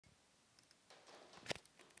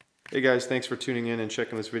Hey guys, thanks for tuning in and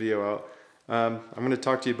checking this video out. I'm going to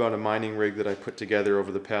talk to you about a mining rig that I put together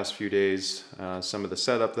over the past few days, some of the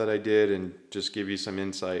setup that I did, and just give you some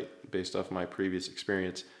insight based off my previous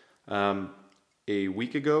experience. A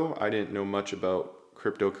week ago, I didn't know much about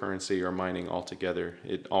cryptocurrency or mining altogether.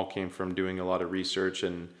 It all came from doing a lot of research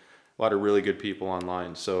and a lot of really good people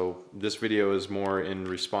online. So this video is more in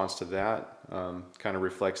response to that, kind of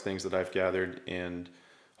reflects things that I've gathered and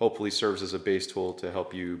hopefully serves as a base tool to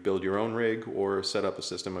help you build your own rig or set up a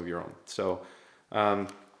system of your own. So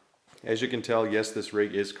as you can tell, yes, this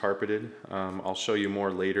rig is carpeted. I'll show you more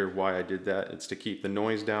later why I did that. It's to keep the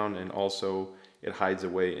noise down, and also it hides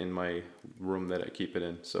away in my room that I keep it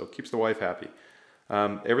in. So it keeps the wife happy.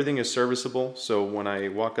 Everything is serviceable, so when I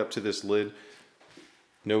walk up to this lid,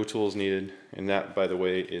 no tools needed. And that, by the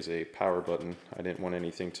way, is a power button. I didn't want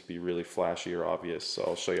anything to be really flashy or obvious, so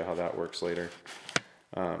I'll show you how that works later.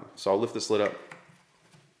 So I'll lift this lid up,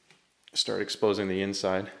 start exposing the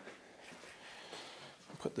inside.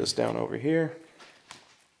 Put this down over here.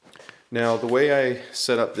 Now the way I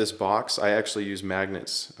set up this box, I actually use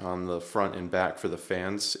magnets on the front and back for the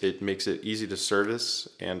fans. It makes it easy to service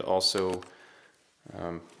and also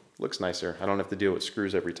looks nicer. I don't have to deal with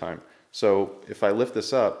screws every time. So if I lift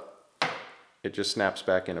this up, it just snaps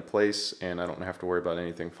back into place and I don't have to worry about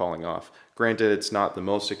anything falling off. Granted, it's not the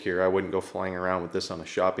most secure. I wouldn't go flying around with this on a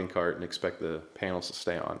shopping cart and expect the panels to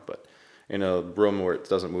stay on, but in a room where it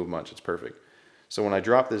doesn't move much, it's perfect. So when I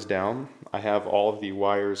drop this down, I have all of the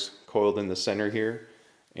wires coiled in the center here.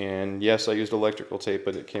 And yes, I used electrical tape,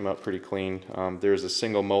 but it came out pretty clean. There's a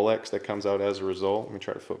single Molex that comes out as a result. Let me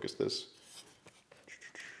try to focus this.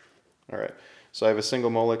 All right, so I have a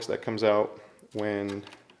single Molex that comes out. When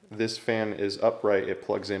this fan is upright, it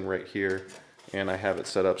plugs in right here, and I have it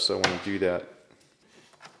set up so when I do that,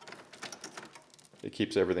 it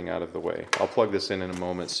keeps everything out of the way. I'll plug this in a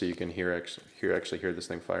moment so you can actually hear this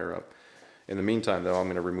thing fire up. In the meantime, though, I'm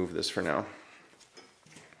going to remove this for now.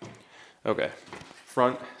 Okay,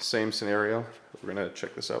 front, same scenario. We're going to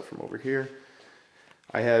check this out from over here.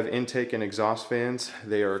 I have intake and exhaust fans.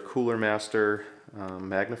 They are Coolermaster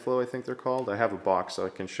Magnaflow, I think they're called. I have a box so I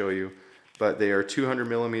can show you. But they are 200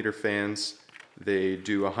 millimeter fans. They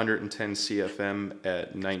do 110 CFM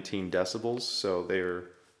at 19 decibels, so they're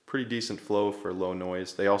pretty decent flow for low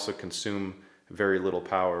noise. They also consume very little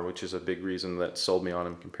power, which is a big reason that sold me on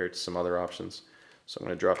them compared to some other options. So I'm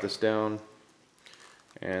going to drop this down,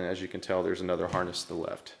 and as you can tell, there's another harness to the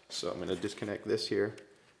left. So I'm going to disconnect this here.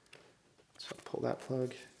 So I'll pull that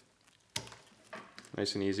plug.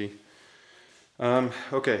 Nice and easy.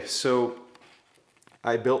 Okay, so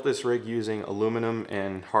I built this rig using aluminum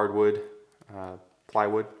and hardwood,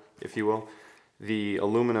 plywood, if you will. The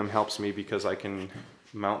aluminum helps me because I can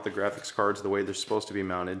mount the graphics cards the way they're supposed to be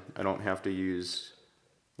mounted. I don't have to use,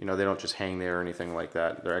 they don't just hang there or anything like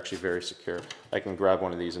that. They're actually very secure. I can grab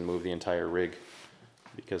one of these and move the entire rig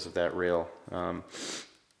because of that rail.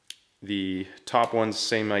 The top one's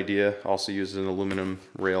same idea, also uses an aluminum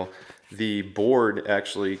rail. The board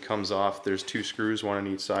actually comes off. There's two screws, one on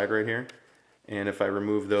each side right here. And if I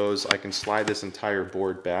remove those, I can slide this entire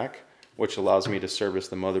board back, which allows me to service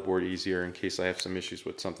the motherboard easier in case I have some issues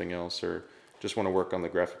with something else or just want to work on the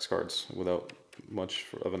graphics cards without much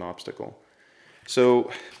of an obstacle.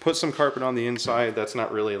 So put some carpet on the inside. That's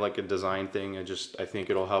not really like a design thing. I think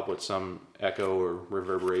it'll help with some echo or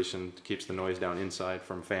reverberation. It keeps the noise down inside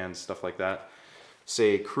from fans, stuff like that. It's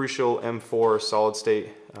a Crucial M4 solid state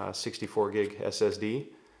 64 gig SSD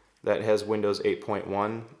that has Windows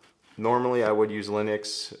 8.1. Normally I would use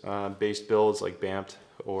Linux based builds like BAMT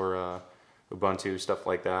or Ubuntu, stuff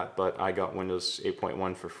like that, but I got Windows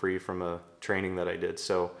 8.1 for free from a training that I did,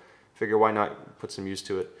 so figure why not put some use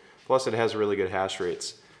to it. Plus it has really good hash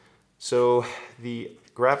rates. So the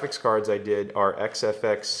graphics cards I did are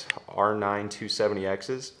XFX R9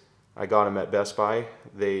 270Xs. I got them at Best Buy.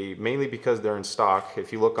 Mainly because they're in stock.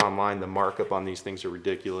 If you look online, the markup on these things are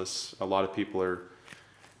ridiculous. A lot of people are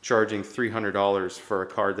charging $300 for a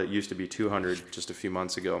card that used to be $200 just a few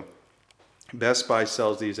months ago. Best Buy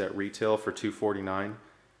sells these at retail for $249.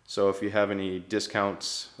 So if you have any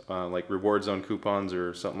discounts, like reward zone coupons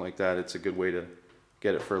or something like that, it's a good way to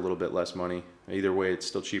get it for a little bit less money. Either way, it's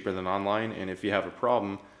still cheaper than online, and if you have a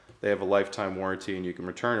problem, they have a lifetime warranty and you can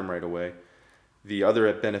return them right away. The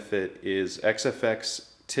other benefit is XFX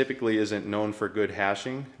typically isn't known for good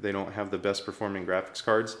hashing. They don't have the best performing graphics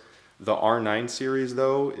cards. The R9 series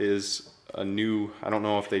though is a new, I don't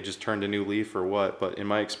know if they just turned a new leaf or what, but in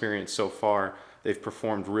my experience so far, they've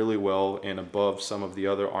performed really well and above some of the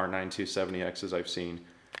other R9 270Xs I've seen.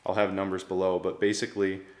 I'll have numbers below, but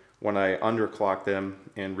basically when I underclock them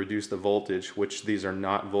and reduce the voltage, which these are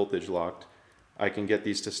not voltage locked, I can get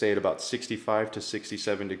these to stay at about 65 to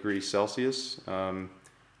 67 degrees Celsius.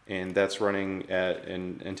 And that's running at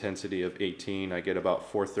an intensity of 18. I get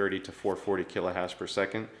about 430 to 440 kilohash per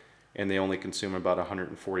second, and they only consume about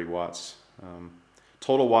 140 watts.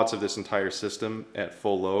 Total watts of this entire system at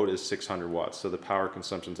full load is 600 watts, so the power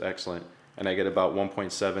consumption is excellent, and I get about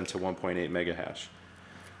 1.7 to 1.8 megahash.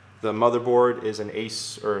 The motherboard is an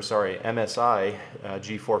MSI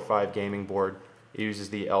G45 gaming board. It uses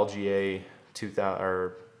the LGA 2000,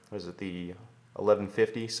 or was it the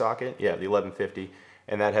 1150 socket? Yeah, the 1150,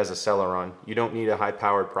 and that has a Celeron. You don't need a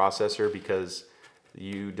high-powered processor because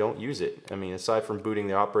you don't use it. I mean, aside from booting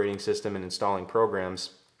the operating system and installing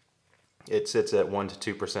programs, it sits at 1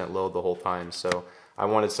 to 2% load the whole time. So I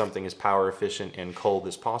wanted something as power efficient and cold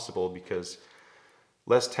as possible because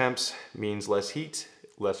less temps means less heat,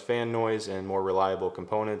 less fan noise, and more reliable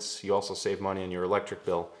components. You also save money on your electric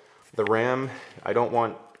bill. The RAM, I don't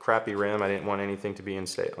want crappy RAM. I didn't want anything to be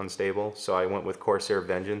unstable, so I went with Corsair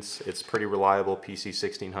Vengeance. It's pretty reliable, PC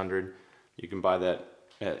 1600. You can buy that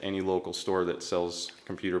at any local store that sells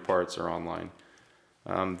computer parts or online.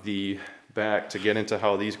 To get into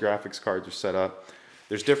how these graphics cards are set up,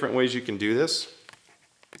 there's different ways you can do this.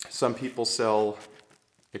 Some people sell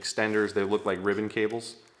extenders, they look like ribbon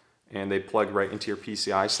cables, and they plug right into your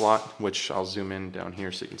PCI slot, which I'll zoom in down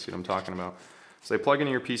here so you can see what I'm talking about. So they plug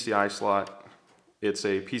into your PCI slot. It's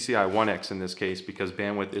a PCI 1X in this case because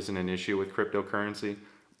bandwidth isn't an issue with cryptocurrency.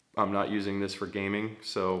 I'm not using this for gaming,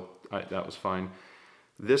 so that was fine.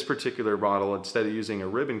 This particular model, instead of using a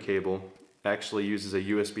ribbon cable, actually uses a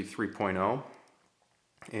USB 3.0,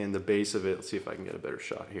 and the base of it, let's see if I can get a better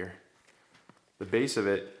shot here. The base of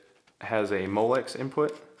it has a Molex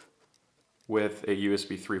input with a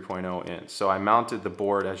USB 3.0 in. So I mounted the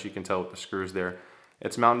board, as you can tell with the screws there.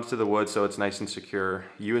 It's mounted to the wood, so it's nice and secure.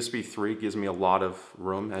 USB 3 gives me a lot of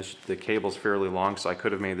room, as the cable's fairly long, so I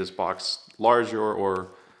could have made this box larger or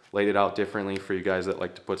laid it out differently for you guys that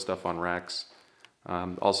like to put stuff on racks.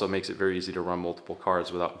 Also makes it very easy to run multiple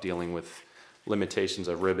cards without dealing with limitations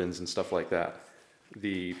of ribbons and stuff like that.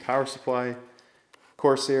 The power supply,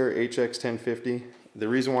 Corsair HX1050. The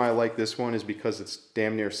reason why I like this one is because it's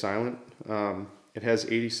damn near silent. It has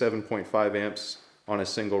 87.5 amps on a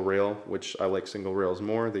single rail, which I like single rails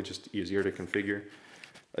more. They're just easier to configure.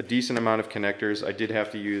 A decent amount of connectors. I did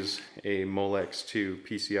have to use a Molex to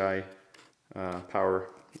PCI power,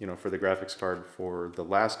 for the graphics card for the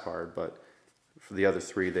last card, but for the other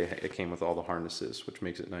three, it came with all the harnesses, which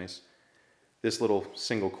makes it nice. This little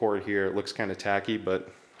single cord here, it looks kind of tacky,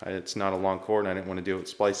 but it's not a long cord, and I didn't want to deal with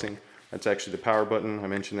splicing. That's actually the power button. I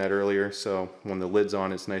mentioned that earlier, so when the lid's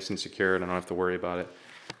on, it's nice and secure, and I don't have to worry about it.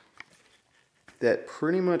 That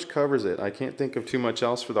pretty much covers it. I can't think of too much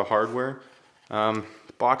else for the hardware. The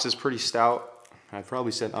box is pretty stout. I've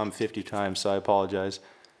probably said 50 times, so I apologize.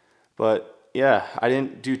 But yeah, I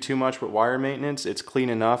didn't do too much with wire maintenance. It's clean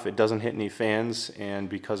enough. It doesn't hit any fans, and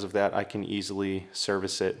because of that, I can easily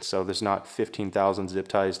service it. So there's not 15,000 zip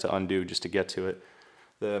ties to undo just to get to it.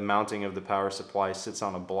 The mounting of the power supply sits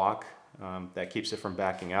on a block that keeps it from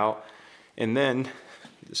backing out. And then,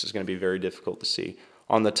 this is going to be very difficult to see.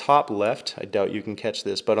 On the top left, I doubt you can catch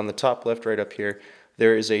this, but on the top left right up here,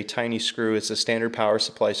 there is a tiny screw. It's a standard power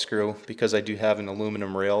supply screw because I do have an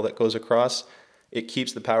aluminum rail that goes across. It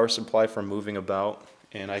keeps the power supply from moving about,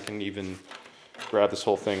 and I can even grab this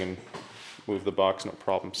whole thing and move the box, no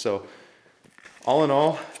problem. So all in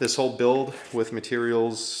all, this whole build with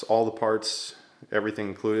materials, all the parts, everything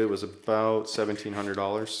included, was about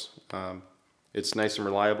 $1,700. It's nice and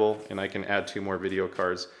reliable, and I can add 2 more video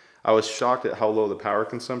cards. I was shocked at how low the power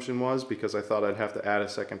consumption was because I thought I'd have to add a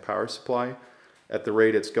second power supply. At the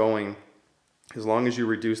rate it's going, as long as you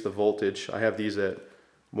reduce the voltage, I have these at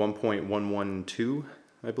 1.112,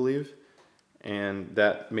 I believe, and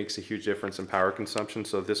that makes a huge difference in power consumption.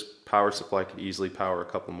 So this power supply could easily power a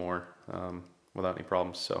couple more without any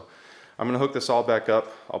problems. So I'm going to hook this all back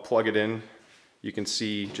up. I'll plug it in. You can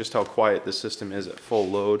see just how quiet the system is at full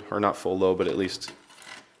load, or not full load, but at least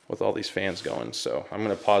with all these fans going. So I'm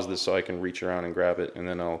going to pause this so I can reach around and grab it, and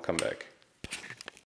then I'll come back.